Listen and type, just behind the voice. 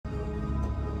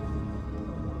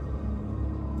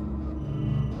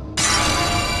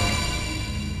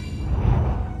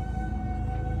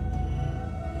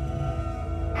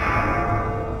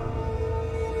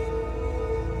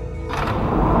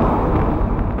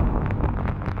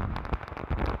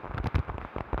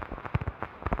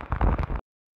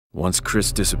Once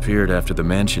Chris disappeared after the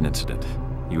mansion incident,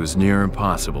 he was near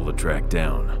impossible to track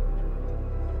down.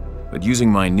 But using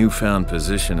my newfound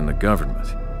position in the government,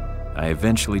 I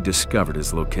eventually discovered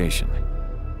his location.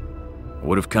 I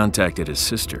would have contacted his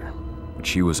sister, but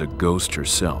she was a ghost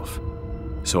herself.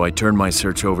 So I turned my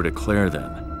search over to Claire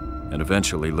then, and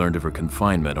eventually learned of her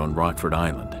confinement on Rockford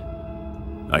Island.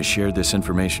 I shared this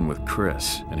information with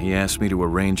Chris, and he asked me to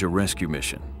arrange a rescue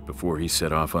mission before he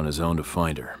set off on his own to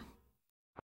find her.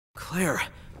 Claire!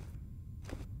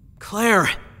 Claire!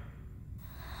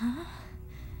 Huh?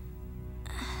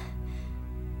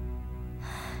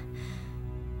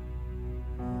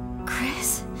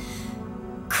 Chris?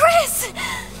 Chris!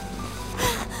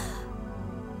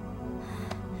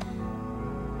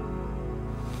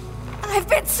 I've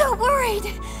been so worried!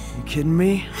 You kidding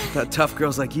me? I thought tough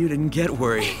girls like you didn't get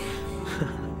worried.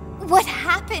 What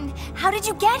happened? How did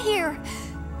you get here?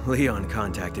 Leon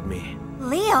contacted me.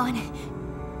 Leon?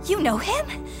 You know him?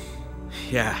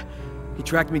 Yeah, he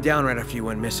tracked me down right after you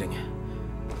went missing.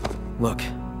 Look,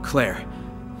 Claire,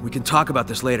 we can talk about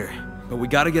this later, but we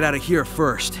gotta get out of here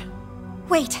first.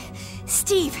 Wait,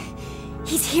 Steve,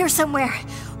 he's here somewhere.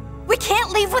 We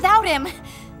can't leave without him.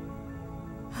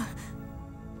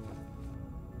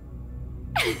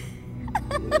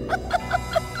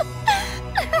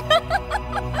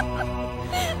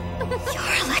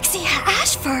 You're Alexia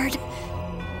Ashford.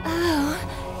 Oh,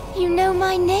 you know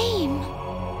my name.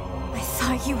 I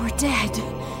thought you were dead.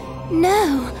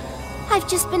 No, I've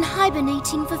just been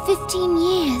hibernating for 15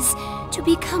 years to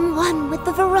become one with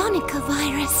the Veronica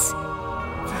virus.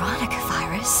 Veronica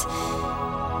virus?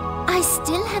 I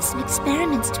still have some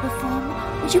experiments to perform.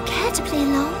 Would you care to play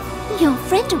along? Your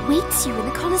friend awaits you in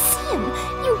the Colosseum.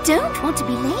 You don't want to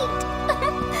be late.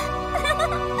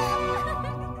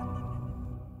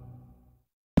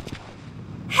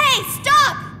 Hey,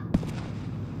 stop!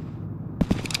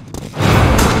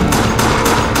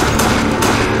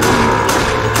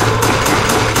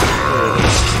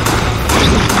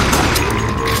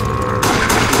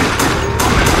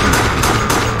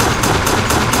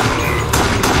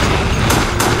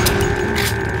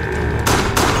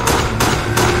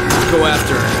 Go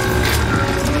after her.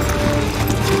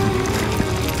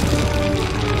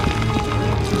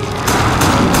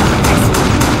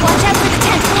 Watch out for the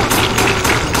tentacles!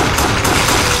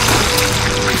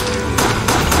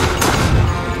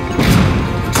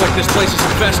 Looks like this place is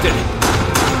infested.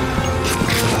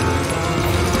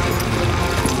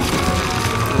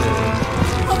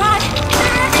 Oh god,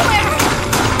 they're everywhere!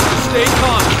 Stay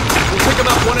calm. We'll take them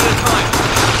out one at a time.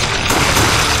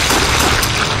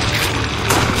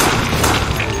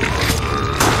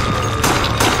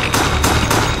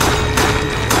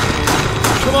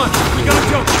 Come on, we gotta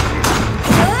go!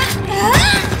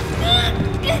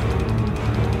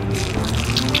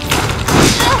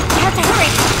 We have to hurry!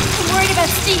 I'm worried about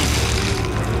Steve.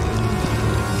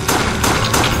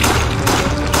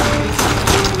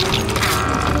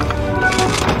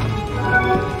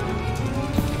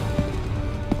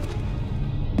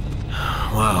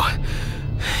 Wow,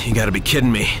 you gotta be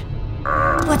kidding me.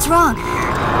 What's wrong?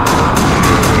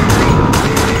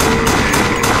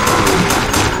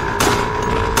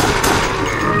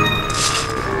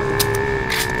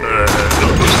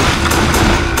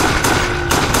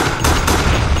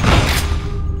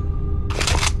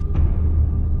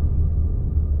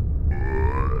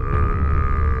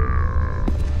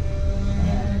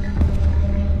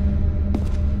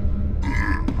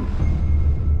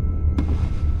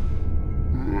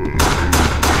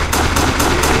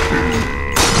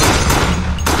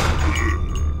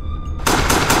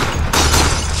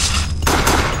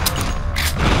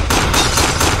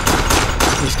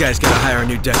 These guys gotta hire a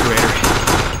new decorator.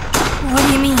 What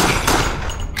do you mean?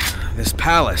 This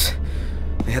palace.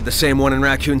 They had the same one in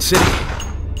Raccoon City.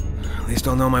 At least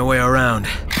I'll know my way around.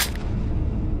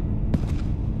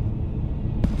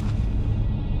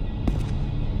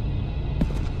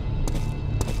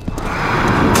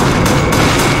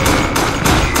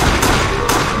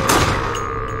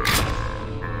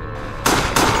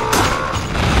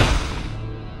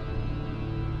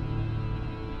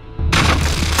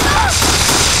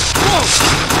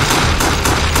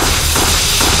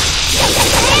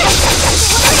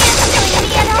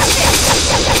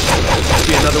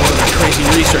 Another one of the crazy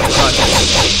research projects.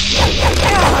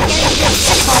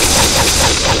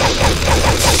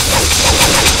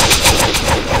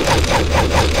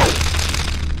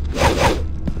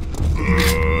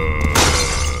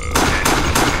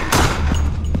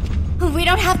 We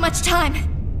don't have much time.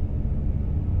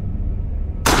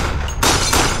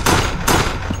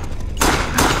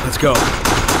 Let's go.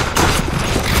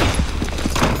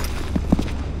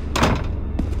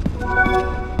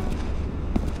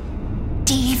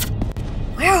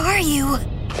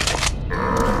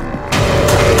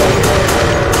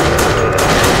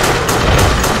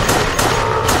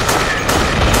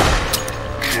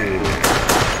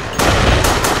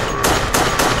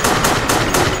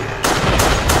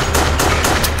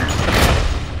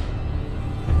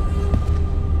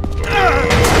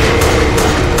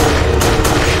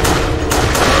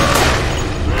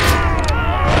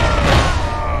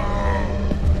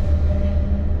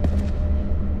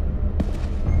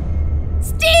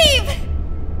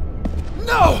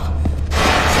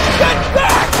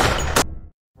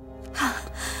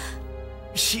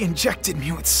 She injected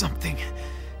me with something.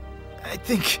 I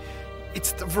think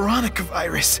it's the Veronica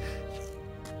virus.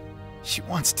 She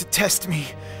wants to test me,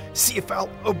 see if I'll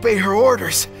obey her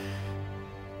orders.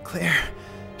 Claire,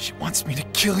 she wants me to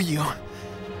kill you.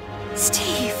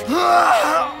 Steve!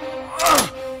 I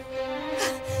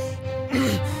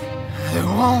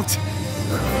won't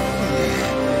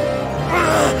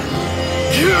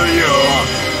kill you!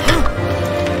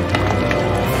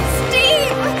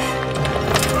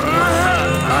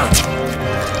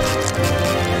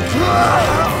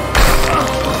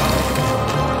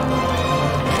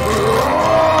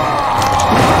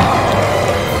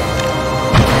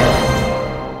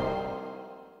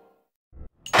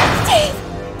 Steve!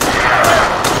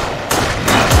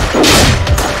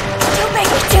 Don't make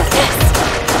me do this!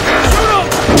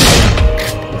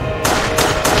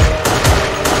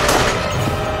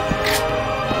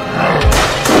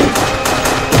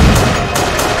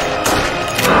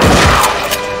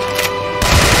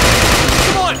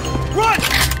 Come on, run!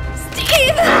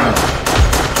 Steve!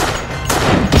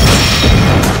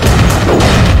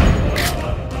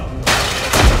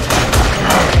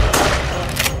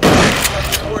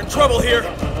 We're in trouble here.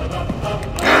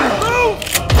 Move!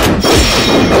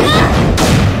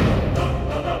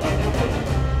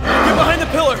 Get behind the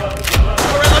pillar.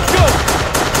 All right, let's go.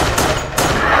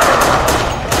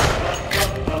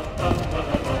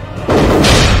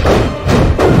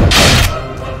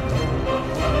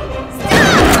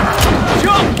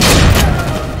 Jump!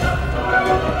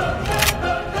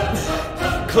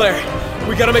 Claire,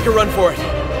 we gotta make a run for it.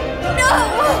 No!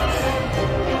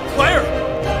 Claire,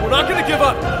 we're not gonna give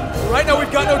up. Right now,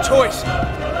 we've got no choice.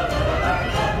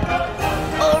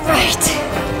 All right.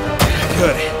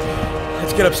 Good.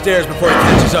 Let's get upstairs before he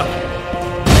catches up.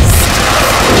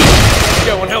 You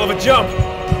got one hell of a jump.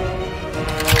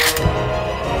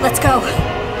 Let's go.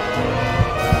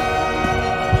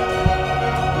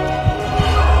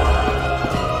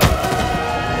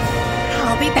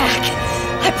 I'll be back.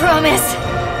 I promise.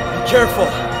 Be careful.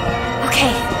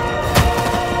 Okay.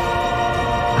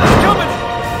 He's coming!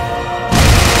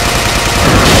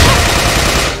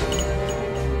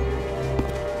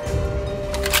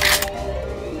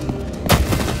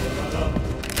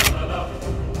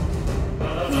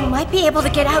 We might be able to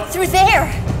get out through there.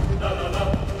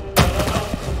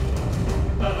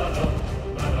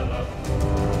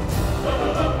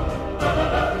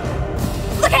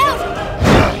 Look out!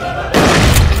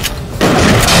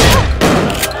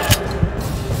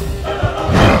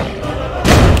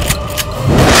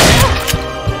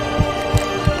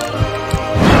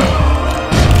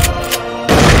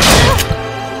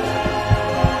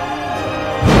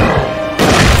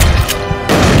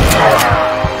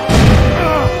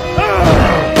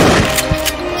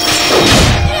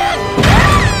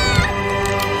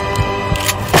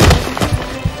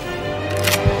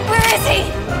 Where is he?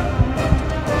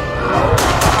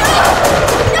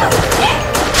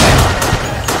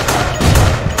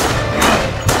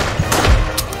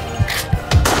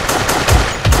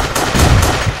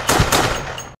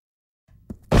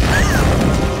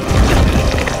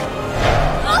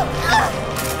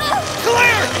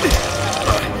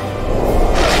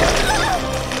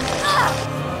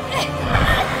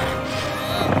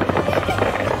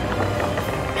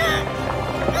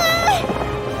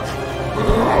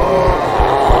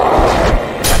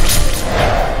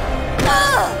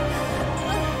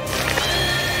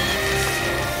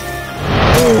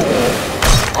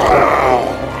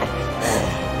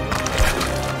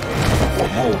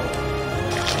 No!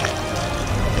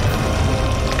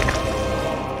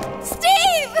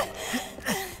 Steve!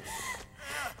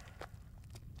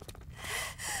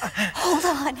 Hold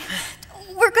on.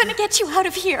 We're gonna get you out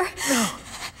of here.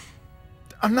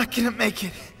 I'm not gonna make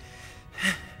it.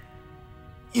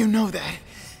 You know that.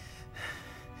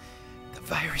 The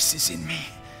virus is in me.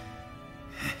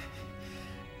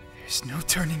 There's no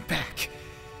turning back.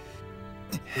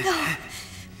 No.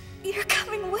 You're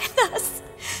coming with us.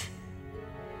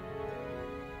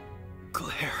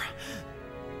 Claire.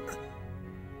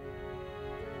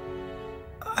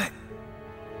 I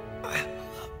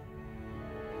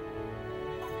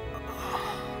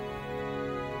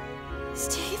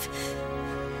Steve?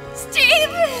 Steve!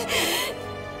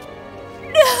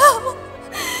 No!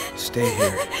 Stay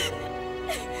here.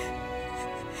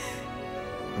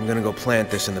 I'm gonna go plant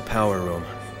this in the power room.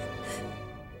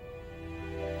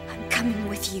 I'm coming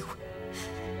with you.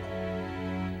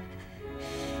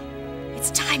 It's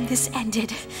time this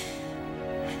ended.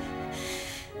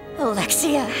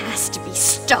 Alexia has to be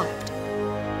stopped.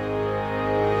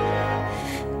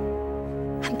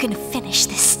 I'm gonna finish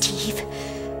this, Steve.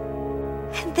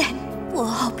 And then we'll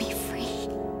all be free.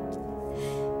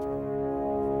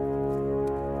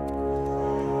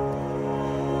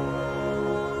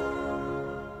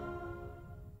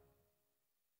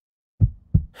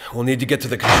 We'll need to get to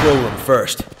the control room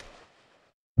first.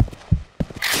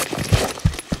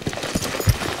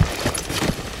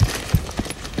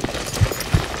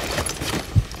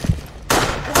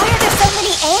 Why are there so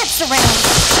many ants around?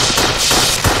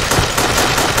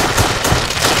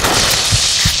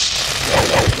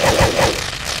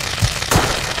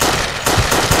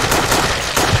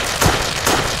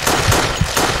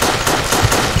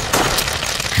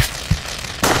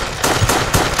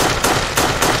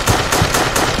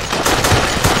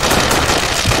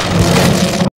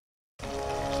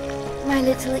 My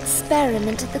little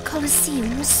experiment at the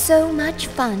Colosseum was so much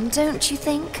fun, don't you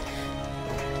think?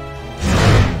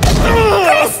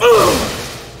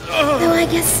 Though I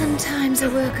guess sometimes a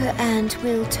worker ant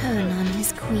will turn on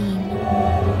his queen.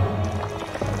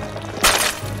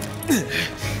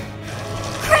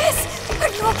 Chris! Are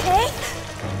you okay?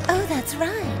 Oh, that's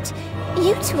right.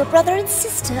 You two are brother and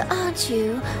sister, aren't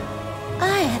you?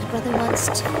 I had a brother once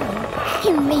too.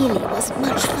 He really wasn't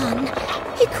much fun.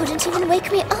 He couldn't even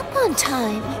wake me up on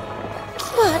time.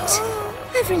 But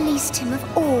I've released him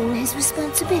of all his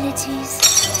responsibilities.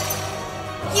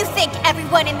 You think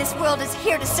everyone in this world is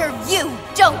here to serve you,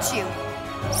 don't you?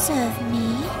 Serve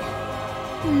me?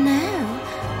 No.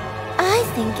 I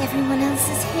think everyone else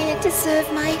is here to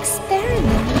serve my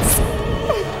experiments.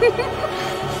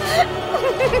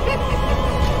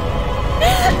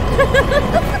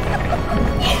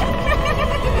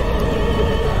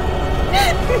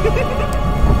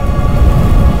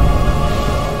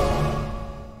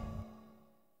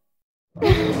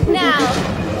 Now,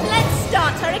 let's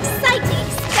start our exciting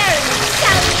experiment,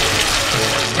 shall we?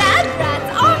 Bad rats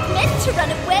aren't meant to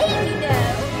run away, you know.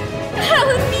 How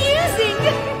amusing!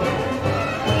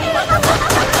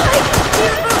 I can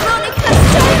feel Veronica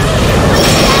starting to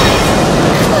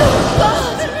Oh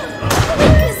God!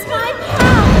 Witness my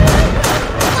power!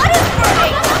 What is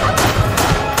burning?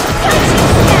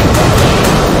 Touching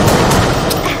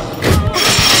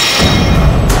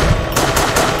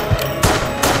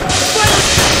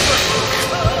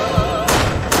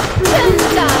Don't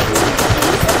die too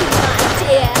easily, my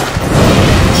dear.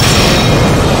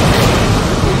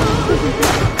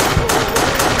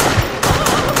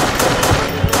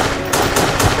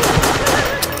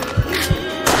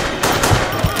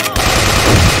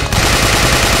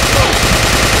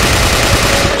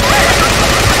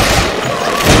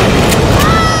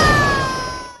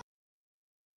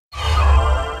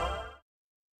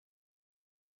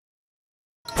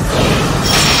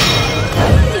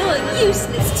 You're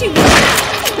useless to me.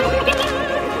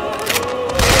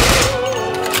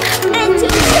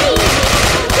 Entertain me.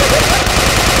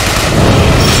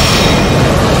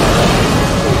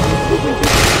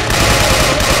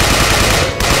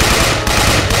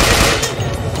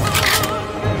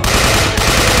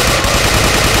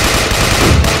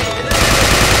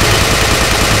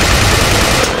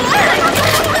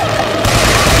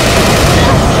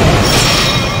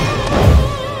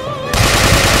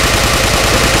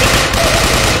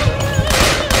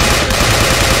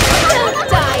 Don't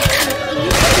die too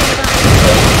easily, my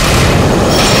dear.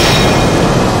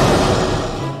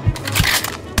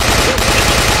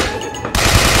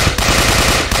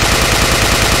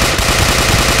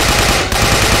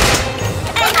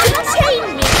 Entertain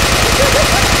me.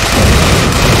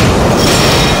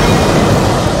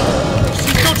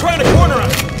 She's still trying to corner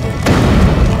us!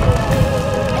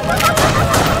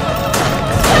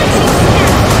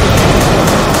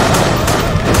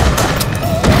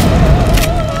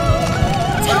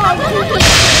 Time to heal.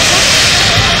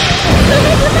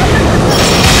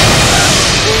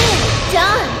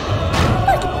 Done.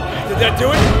 Did that do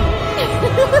it?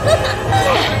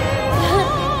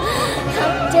 How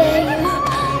dare you?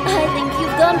 I think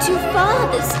you've gone too far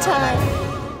this time.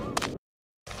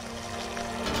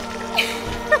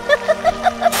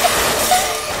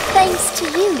 Thanks to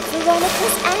you,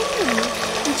 Veronica's angry,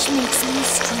 which makes me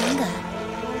stronger.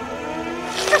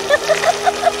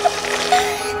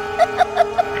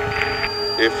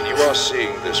 If you are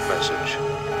seeing this message,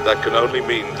 that can only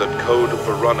mean that Code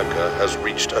Veronica has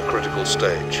reached a critical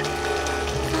stage.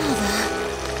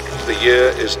 The year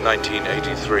is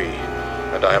 1983,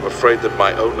 and I am afraid that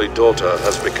my only daughter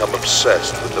has become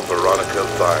obsessed with the Veronica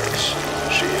virus.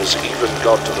 She has even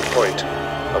got to the point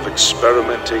of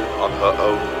experimenting on her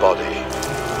own body.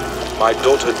 My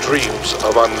daughter dreams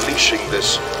of unleashing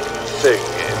this thing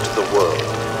into the world.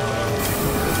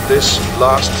 This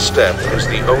last step is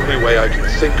the only way I can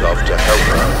think of to help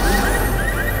her.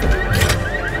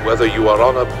 Whether you are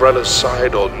on Umbrella's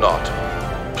side or not,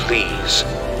 please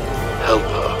help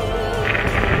her.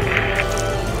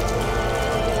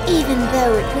 Even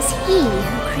though it was he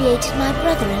who created my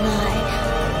brother and I.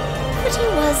 But he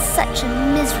was such a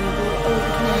miserable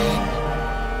old man.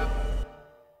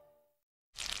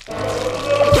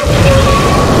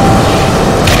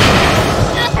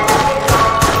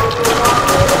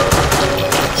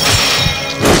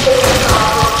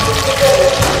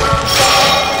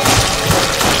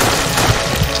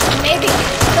 Maybe,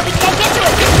 but we can't get to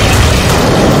it.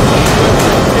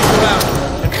 Take her out,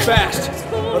 and fast.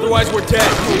 Otherwise, we're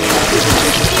dead.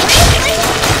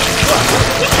 Look,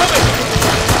 they're coming!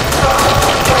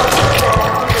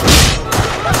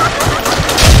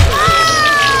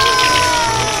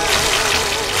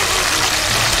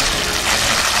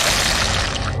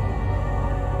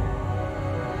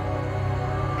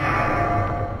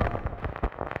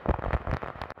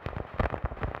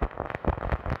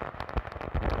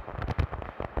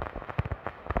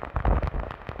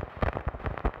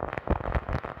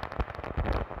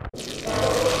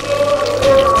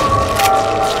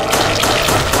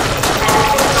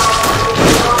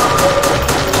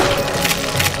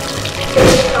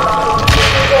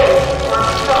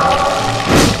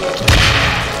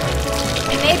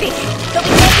 Maybe, but we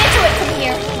can't get to it from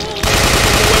here.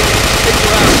 Take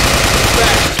her out,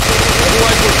 fast.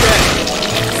 Otherwise, we're dead.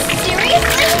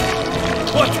 Seriously?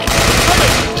 Look, they're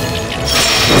coming!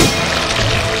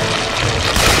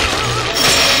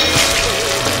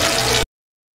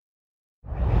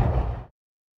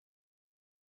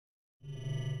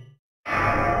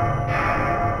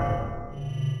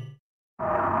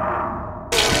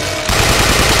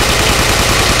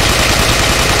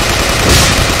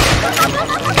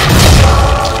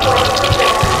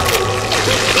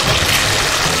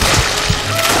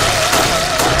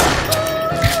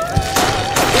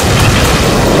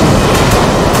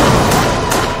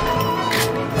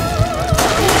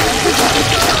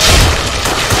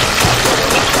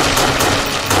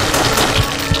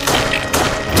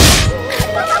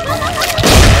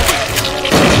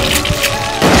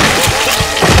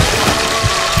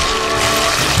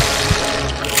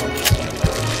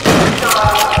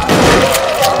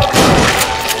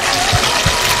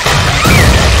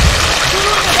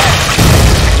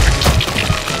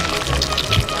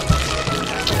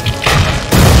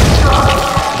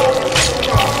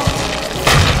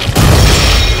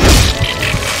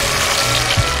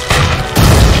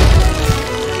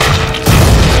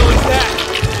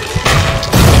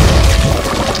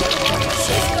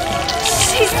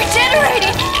 She's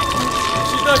regenerating!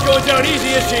 She's not going down easy,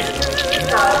 is she?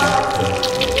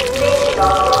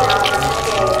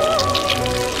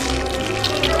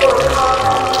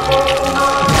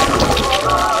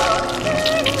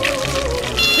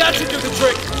 That should do the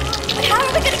trick! But how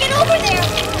are we gonna get over there?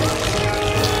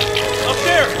 Up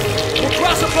there! We'll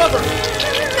cross above her!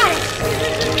 Got it!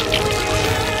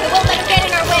 We won't let her get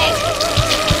in our way.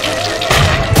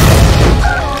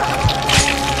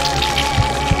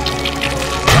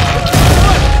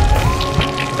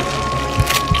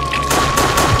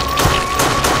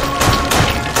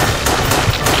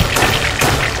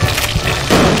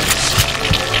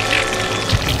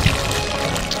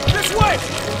 This way!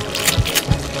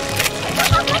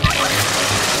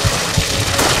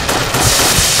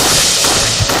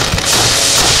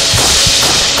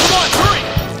 Come on, hurry!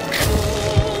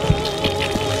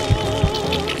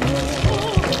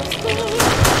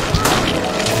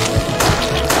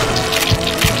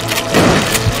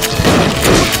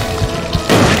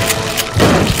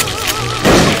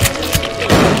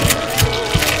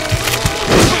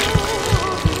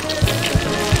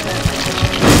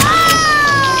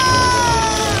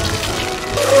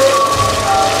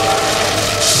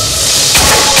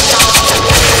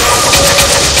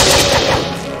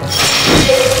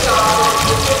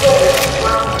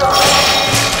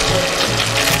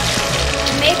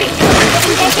 Maybe, but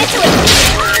we can't get to it.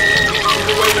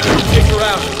 The way we need to take her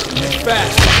out, and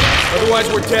fast. Otherwise,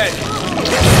 we're dead.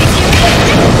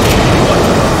 Look,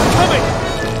 coming!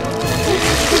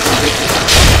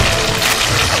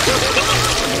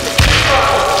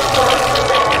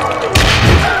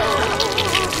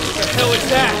 What the hell is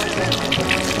that?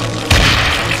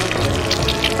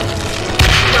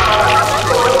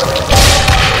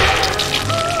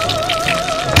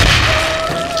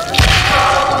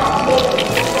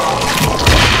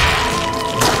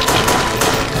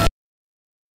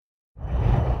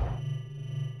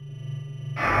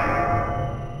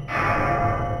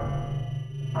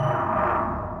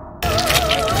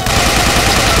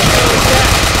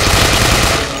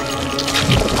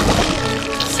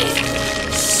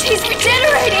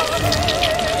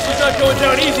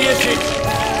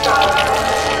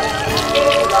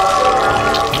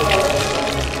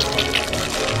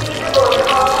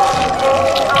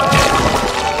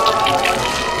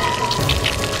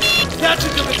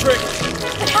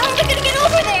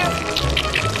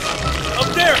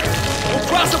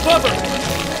 Cross above her!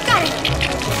 Got it!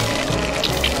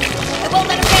 I won't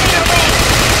let him get in our way!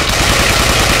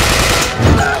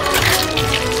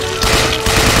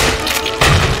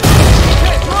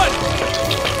 Hey, run!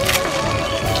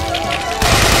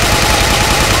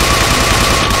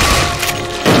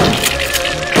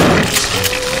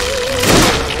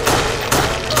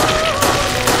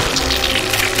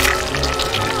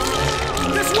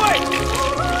 This way!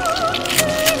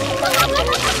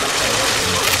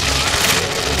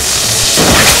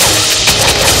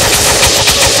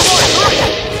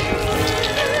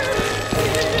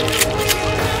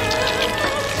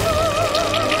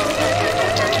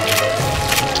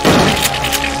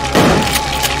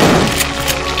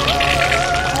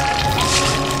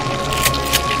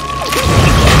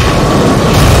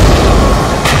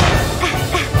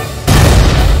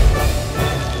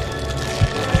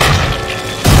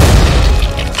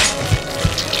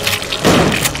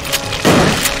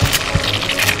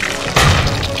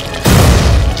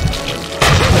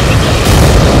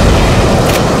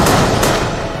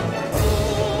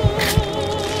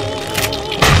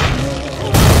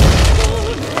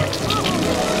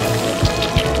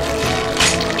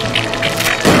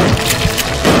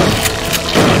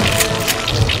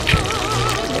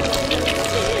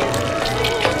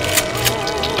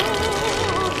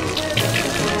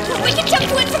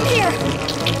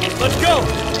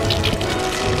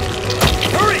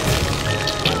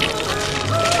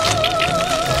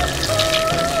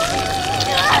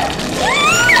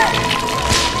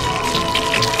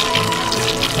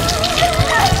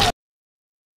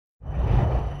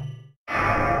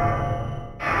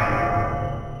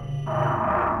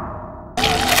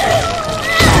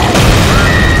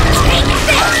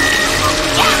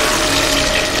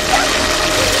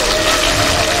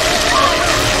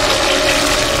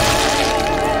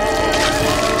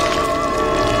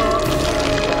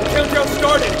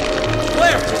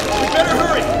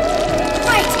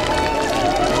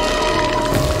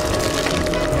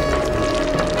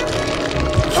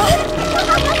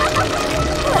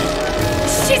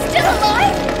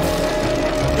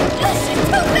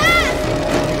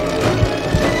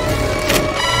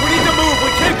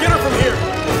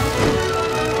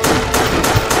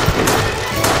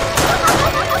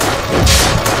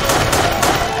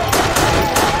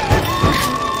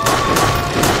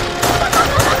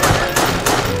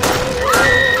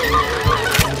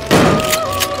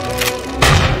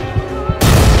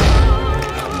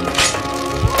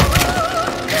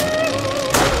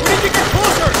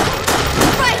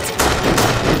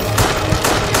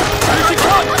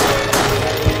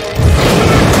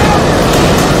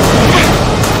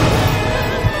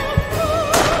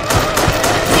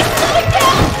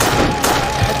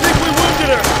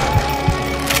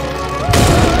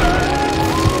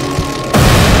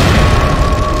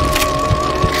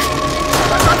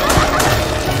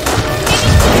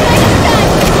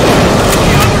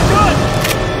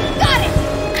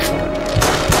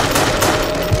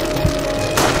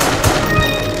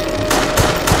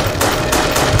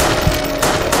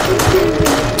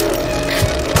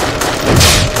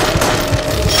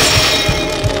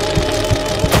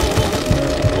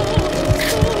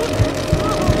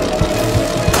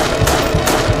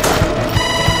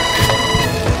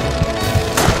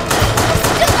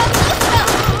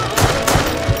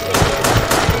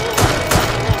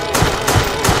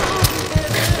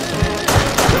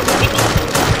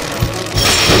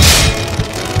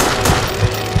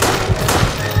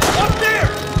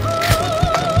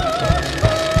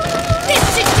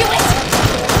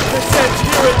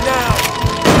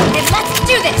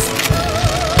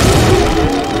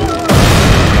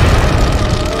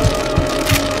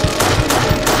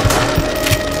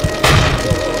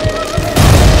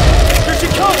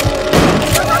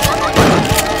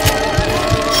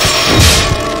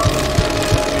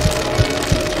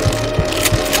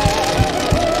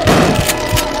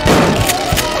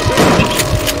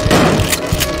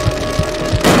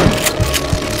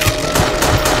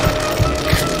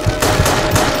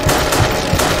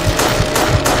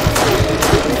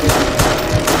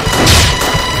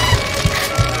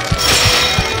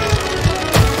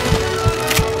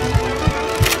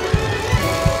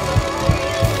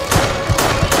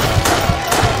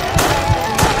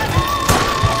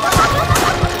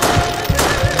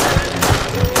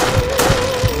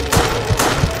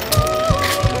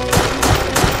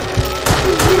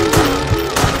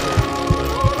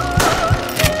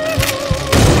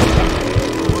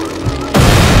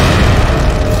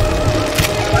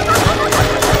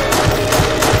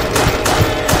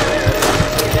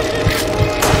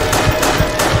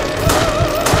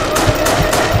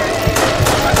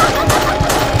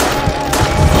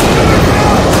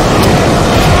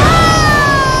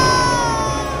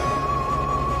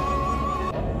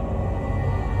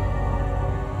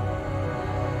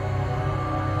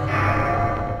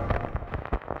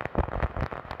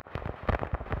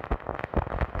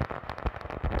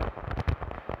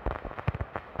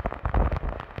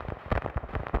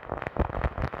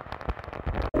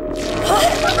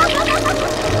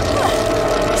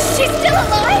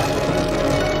 alive?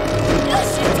 Oh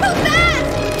shit, so fast!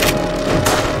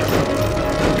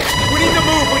 We need to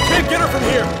move! We can't get her from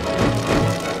here!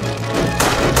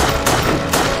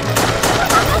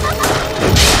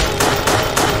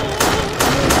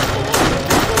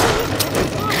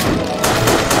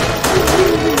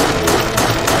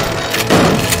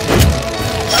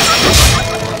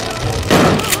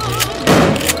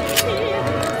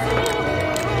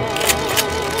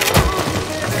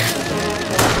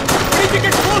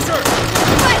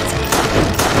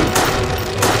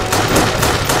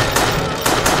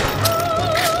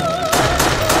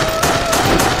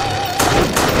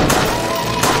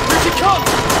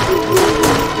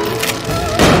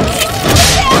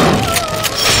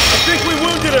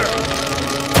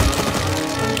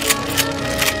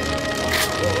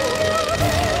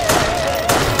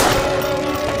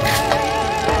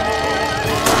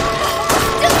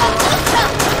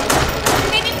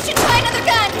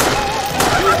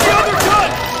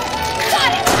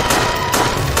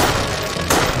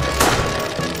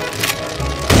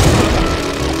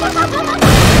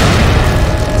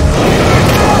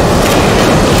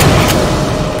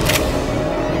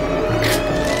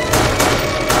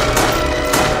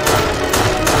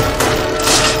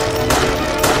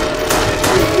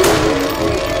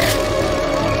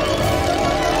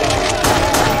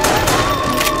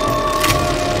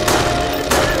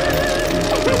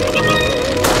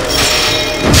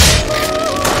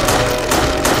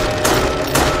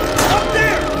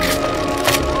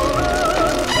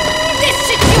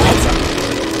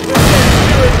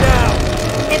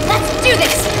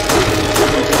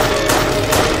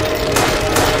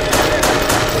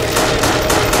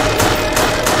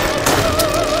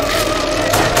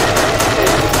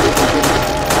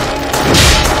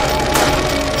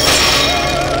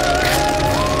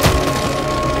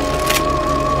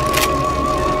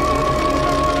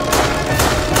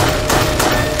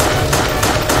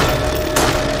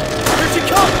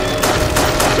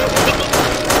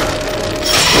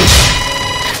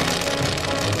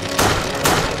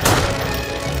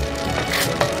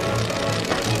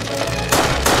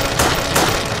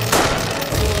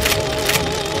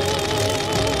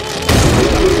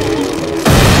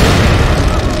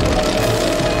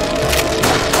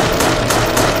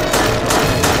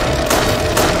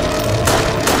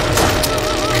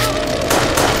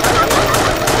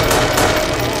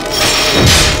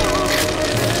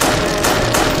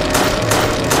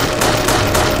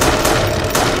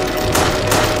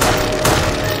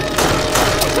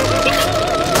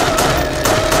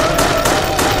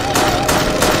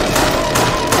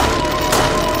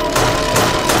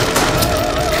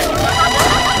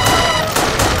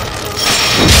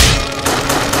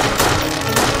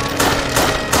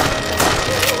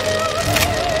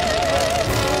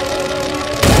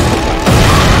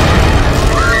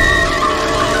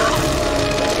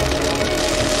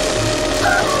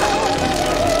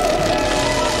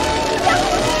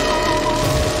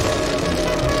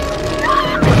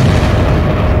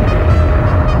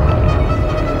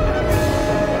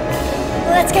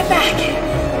 Let's get back.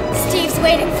 Steve's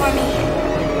waiting for me.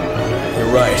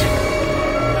 You're right.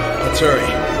 Let's hurry.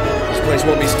 This place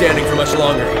won't be standing for much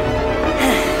longer.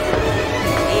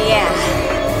 Yeah.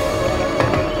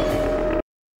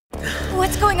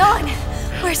 What's going on?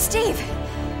 Where's Steve?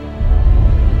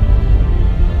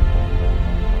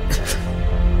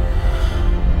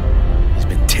 He's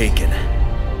been taken.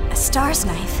 A Star's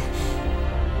knife.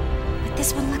 But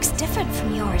this one looks different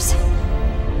from yours.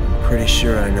 Pretty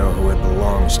sure I know who it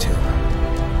belongs to.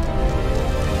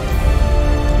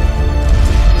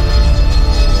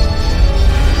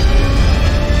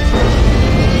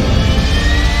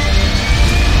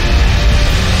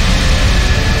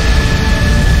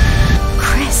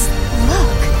 Chris,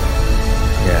 look.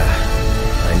 Yeah,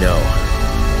 I know.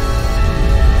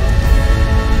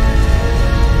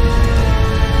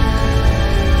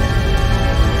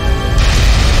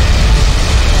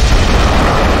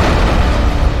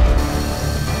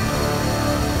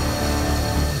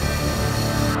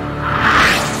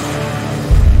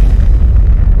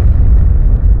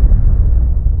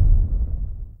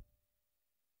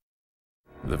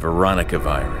 The Veronica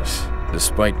virus,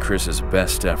 despite Chris's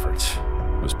best efforts,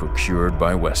 was procured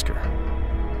by Wesker.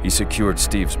 He secured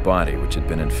Steve's body, which had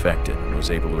been infected, and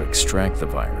was able to extract the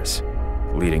virus,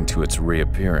 leading to its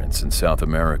reappearance in South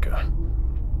America.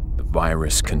 The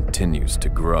virus continues to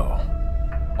grow,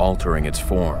 altering its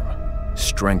form,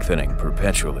 strengthening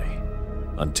perpetually,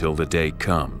 until the day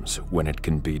comes when it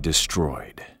can be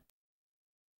destroyed.